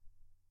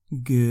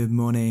Good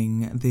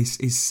morning, this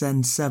is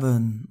Sen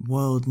 7,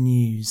 World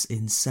News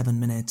in 7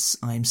 minutes.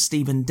 I'm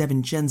Stephen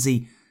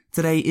DeVincenzi.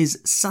 Today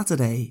is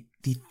Saturday,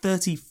 the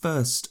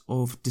 31st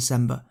of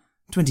December,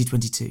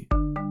 2022.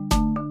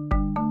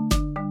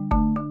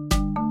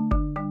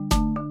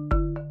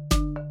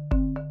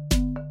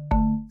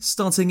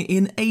 Starting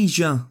in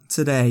Asia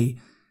today,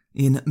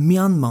 in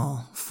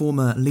Myanmar,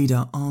 former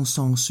leader Aung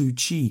San Suu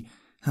Kyi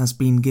has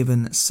been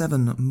given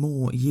 7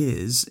 more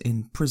years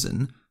in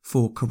prison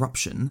for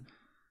corruption.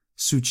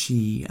 Suu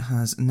Kyi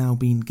has now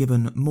been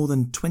given more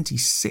than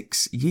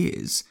 26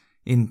 years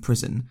in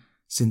prison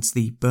since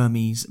the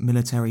Burmese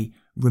military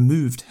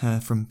removed her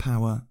from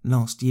power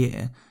last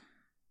year.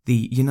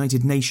 The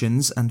United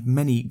Nations and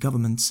many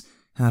governments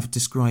have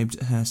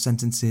described her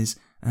sentences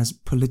as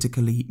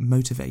politically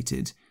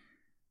motivated.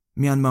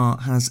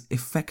 Myanmar has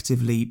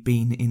effectively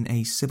been in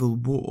a civil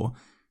war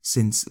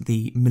since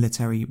the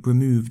military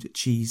removed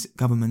Kyi's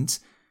government,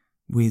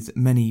 with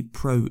many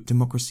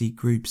pro-democracy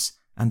groups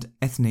and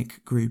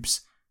ethnic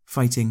groups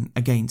fighting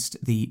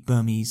against the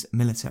Burmese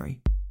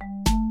military.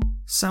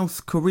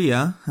 South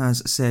Korea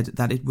has said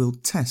that it will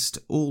test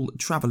all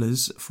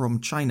travellers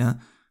from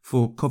China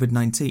for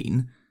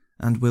COVID-19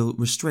 and will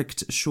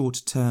restrict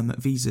short-term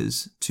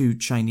visas to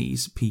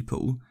Chinese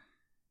people.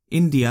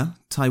 India,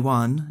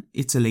 Taiwan,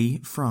 Italy,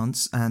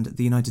 France and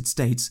the United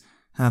States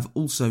have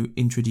also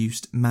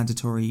introduced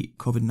mandatory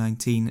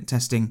COVID-19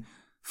 testing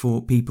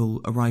for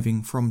people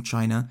arriving from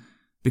China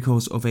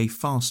because of a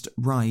fast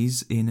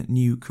rise in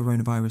new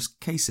coronavirus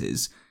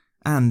cases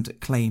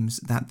and claims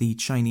that the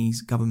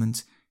Chinese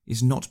government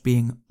is not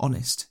being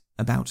honest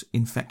about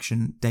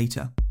infection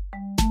data.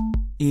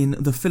 In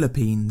the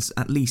Philippines,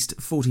 at least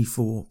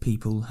 44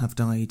 people have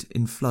died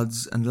in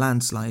floods and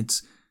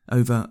landslides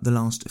over the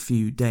last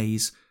few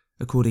days,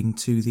 according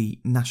to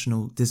the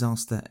National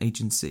Disaster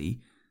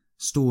Agency.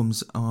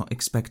 Storms are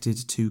expected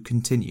to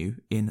continue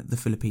in the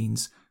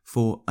Philippines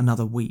for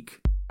another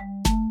week.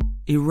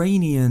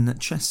 Iranian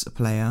chess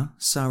player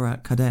Sara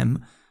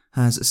Kadem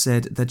has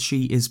said that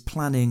she is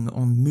planning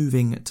on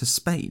moving to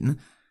Spain.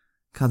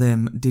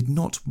 Kadem did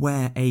not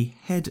wear a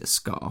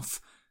headscarf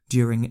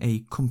during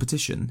a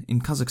competition in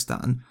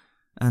Kazakhstan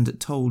and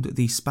told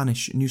the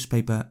Spanish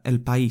newspaper El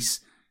País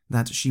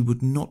that she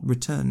would not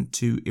return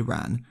to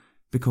Iran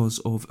because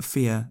of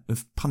fear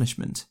of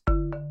punishment.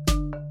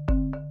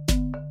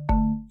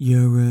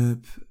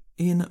 Europe.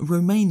 In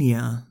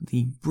Romania,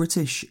 the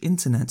British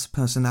internet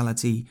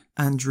personality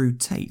Andrew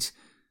Tate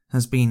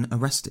has been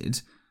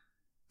arrested.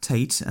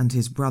 Tate and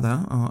his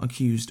brother are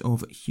accused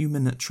of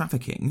human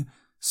trafficking,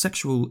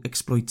 sexual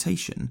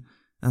exploitation,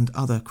 and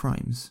other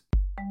crimes.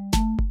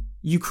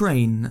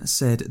 Ukraine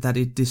said that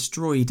it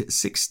destroyed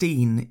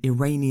 16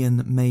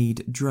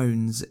 Iranian-made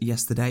drones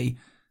yesterday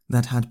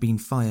that had been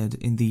fired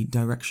in the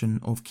direction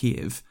of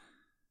Kiev.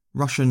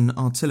 Russian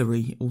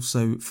artillery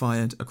also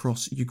fired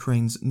across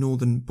Ukraine's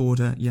northern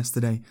border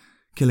yesterday,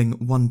 killing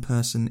 1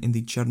 person in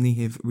the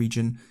Chernihiv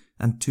region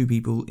and 2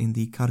 people in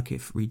the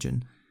Kharkiv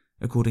region,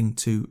 according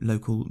to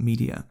local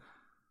media.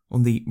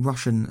 On the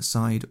Russian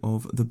side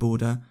of the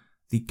border,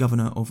 the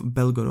governor of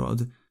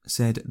Belgorod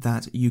said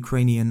that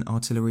Ukrainian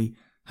artillery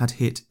had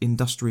hit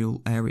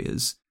industrial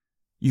areas.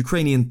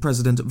 Ukrainian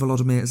President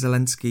Volodymyr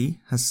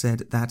Zelensky has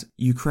said that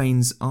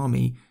Ukraine's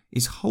army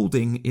is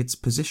holding its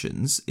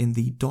positions in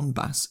the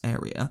Donbas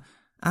area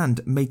and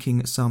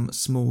making some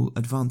small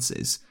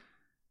advances.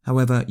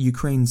 However,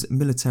 Ukraine's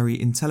military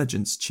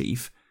intelligence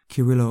chief,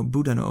 Kyrylo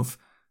Budanov,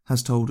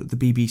 has told the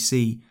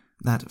BBC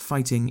that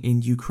fighting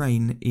in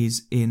Ukraine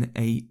is in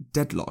a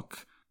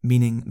deadlock,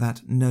 meaning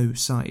that no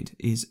side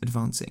is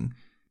advancing.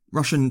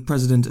 Russian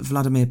President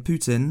Vladimir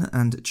Putin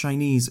and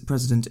Chinese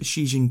President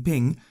Xi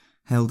Jinping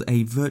held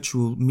a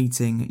virtual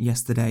meeting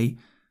yesterday.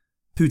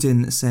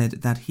 Putin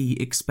said that he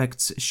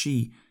expects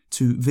Xi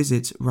to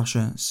visit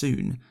Russia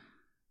soon.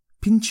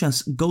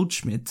 Pinchas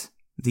Goldschmidt,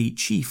 the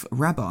chief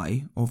rabbi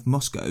of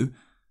Moscow,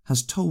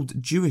 has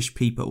told Jewish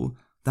people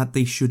that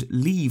they should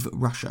leave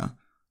Russia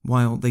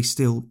while they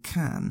still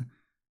can.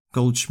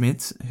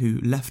 Goldschmidt, who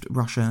left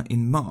Russia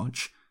in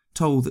March,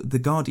 told The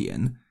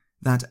Guardian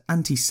that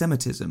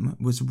anti-Semitism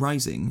was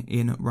rising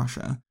in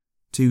Russia.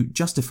 To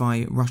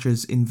justify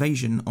Russia's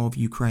invasion of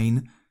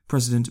Ukraine,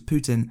 President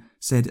Putin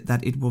said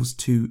that it was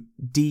to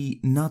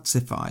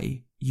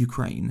denazify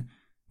Ukraine,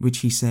 which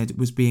he said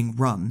was being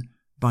run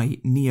by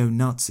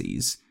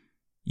neo-Nazis.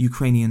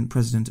 Ukrainian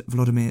President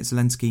Volodymyr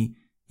Zelensky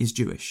is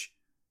Jewish.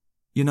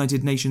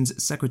 United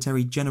Nations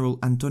Secretary-General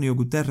Antonio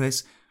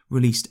Guterres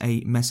released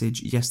a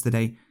message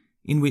yesterday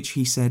in which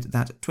he said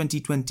that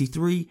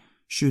 2023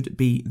 should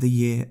be the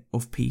year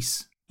of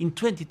peace. In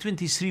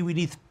 2023 we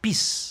need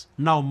peace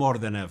now more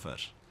than ever.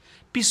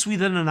 Peace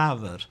with one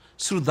another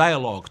through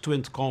dialogue to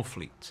end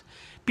conflict.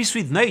 Peace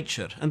with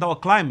nature and our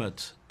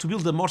climate to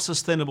build a more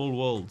sustainable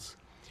world.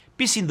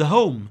 Peace in the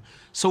home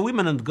so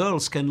women and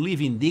girls can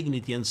live in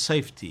dignity and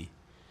safety.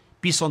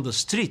 Peace on the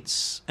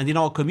streets and in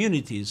our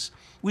communities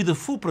with the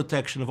full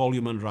protection of all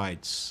human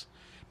rights.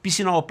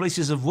 Peace in our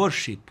places of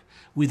worship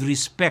with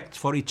respect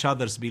for each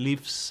other's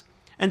beliefs.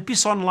 And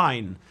peace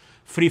online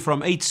free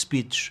from hate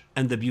speech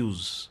and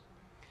abuse.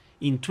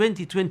 In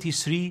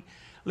 2023,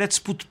 let's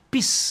put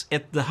peace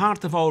at the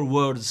heart of our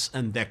words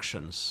and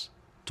actions.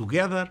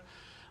 Together,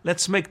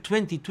 let's make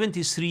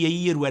 2023 a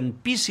year when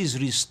peace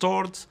is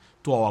restored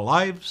to our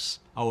lives,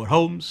 our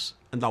homes,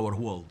 and our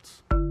world.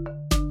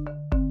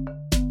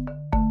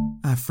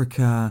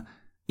 Africa.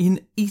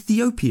 In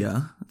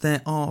Ethiopia,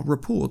 there are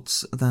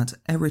reports that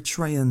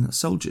Eritrean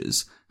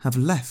soldiers have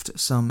left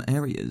some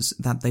areas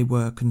that they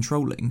were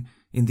controlling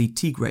in the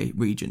Tigray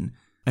region.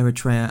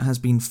 Eritrea has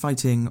been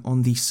fighting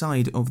on the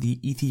side of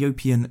the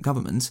Ethiopian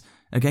government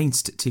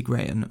against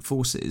Tigrayan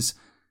forces.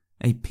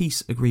 A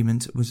peace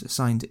agreement was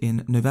signed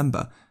in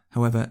November.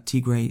 However,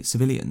 Tigray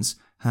civilians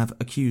have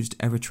accused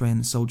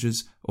Eritrean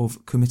soldiers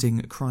of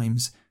committing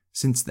crimes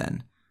since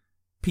then.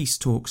 Peace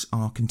talks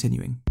are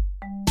continuing.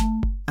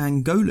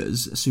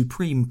 Angola's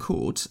Supreme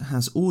Court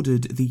has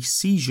ordered the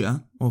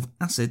seizure of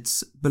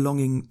assets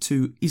belonging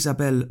to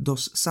Isabel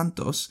dos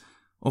Santos,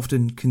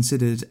 often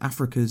considered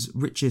Africa's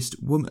richest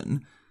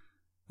woman.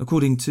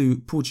 According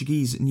to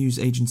Portuguese news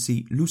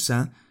agency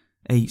Lusa,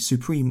 a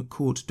Supreme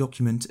Court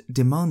document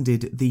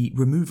demanded the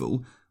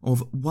removal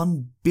of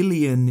 $1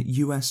 billion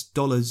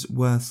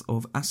worth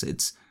of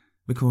assets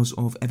because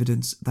of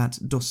evidence that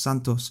Dos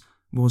Santos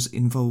was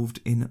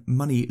involved in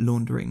money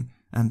laundering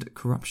and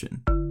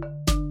corruption.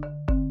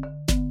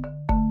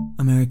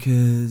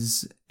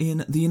 Americas.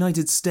 In the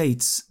United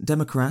States,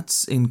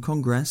 Democrats in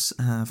Congress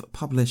have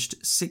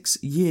published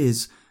 6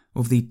 years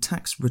of the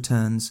tax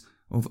returns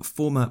of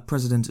former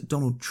President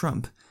Donald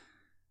Trump.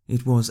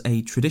 It was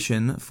a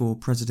tradition for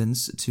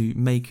presidents to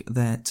make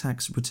their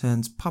tax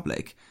returns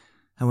public.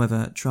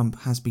 However,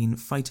 Trump has been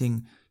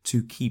fighting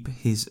to keep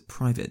his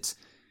private.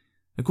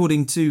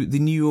 According to the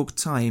New York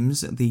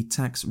Times, the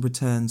tax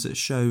returns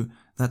show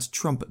that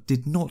Trump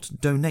did not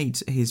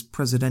donate his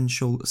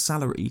presidential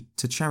salary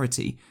to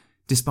charity,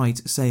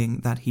 despite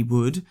saying that he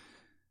would,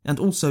 and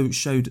also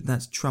showed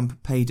that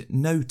Trump paid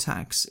no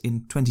tax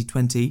in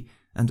 2020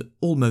 and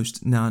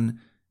almost none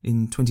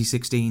in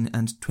 2016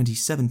 and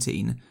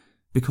 2017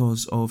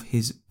 because of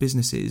his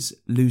businesses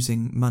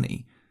losing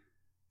money.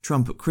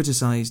 Trump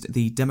criticized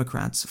the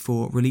Democrats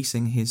for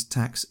releasing his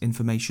tax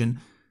information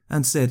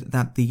and said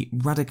that the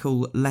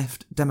radical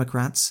left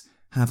Democrats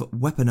have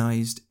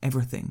weaponized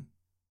everything.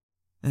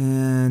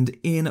 And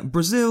in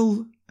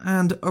Brazil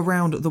and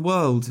around the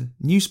world,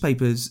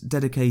 newspapers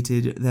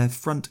dedicated their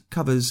front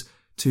covers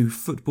to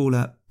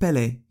footballer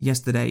Pelé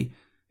yesterday,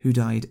 who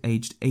died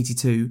aged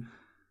 82.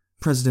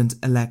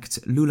 President-elect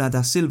Lula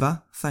da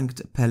Silva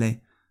thanked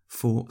Pelé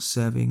for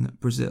serving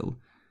Brazil.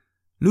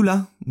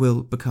 Lula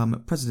will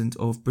become president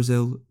of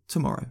Brazil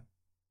tomorrow.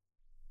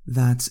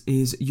 That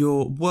is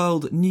your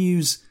world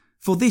news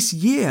for this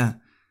year.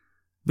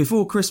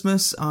 Before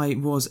Christmas, I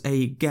was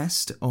a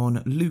guest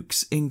on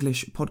Luke's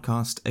English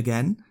podcast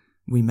again.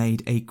 We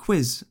made a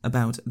quiz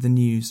about the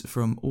news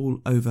from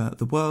all over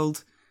the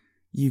world.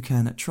 You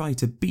can try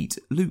to beat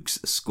Luke's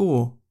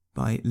score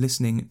by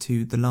listening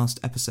to the last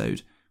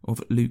episode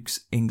of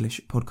Luke's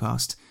English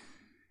podcast.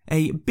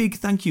 A big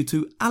thank you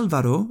to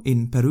Alvaro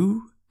in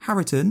Peru,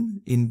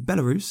 Hariton in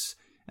Belarus,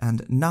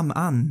 and Nam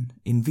An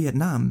in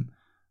Vietnam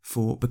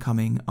for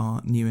becoming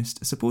our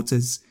newest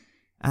supporters.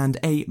 And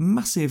a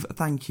massive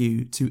thank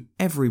you to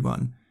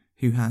everyone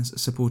who has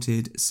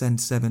supported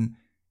Send 7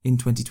 in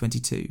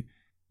 2022.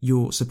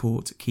 Your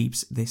support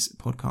keeps this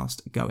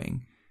podcast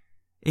going.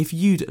 If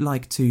you'd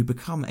like to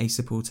become a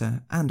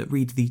supporter and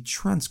read the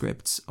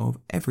transcripts of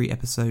every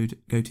episode,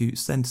 go to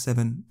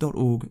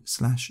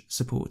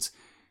send7.org/support.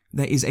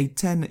 There is a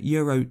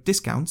 €10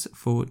 discount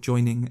for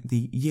joining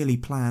the yearly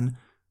plan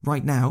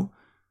right now.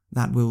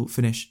 That will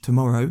finish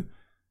tomorrow.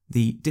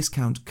 The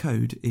discount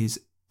code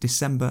is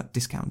December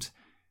discount.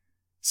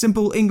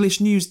 Simple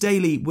English News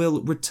Daily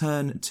will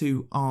return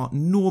to our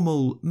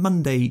normal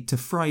Monday to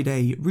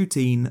Friday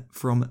routine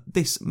from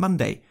this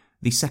Monday,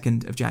 the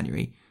 2nd of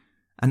January.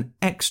 An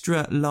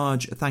extra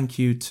large thank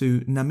you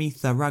to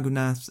Namitha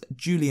Raghunath,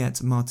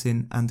 Juliet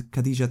Martin and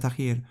Khadija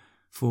Tahir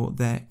for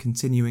their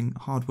continuing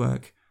hard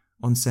work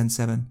on Send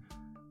 7.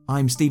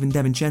 I'm Stephen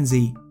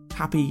Devincenzi.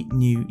 Happy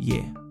New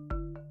Year.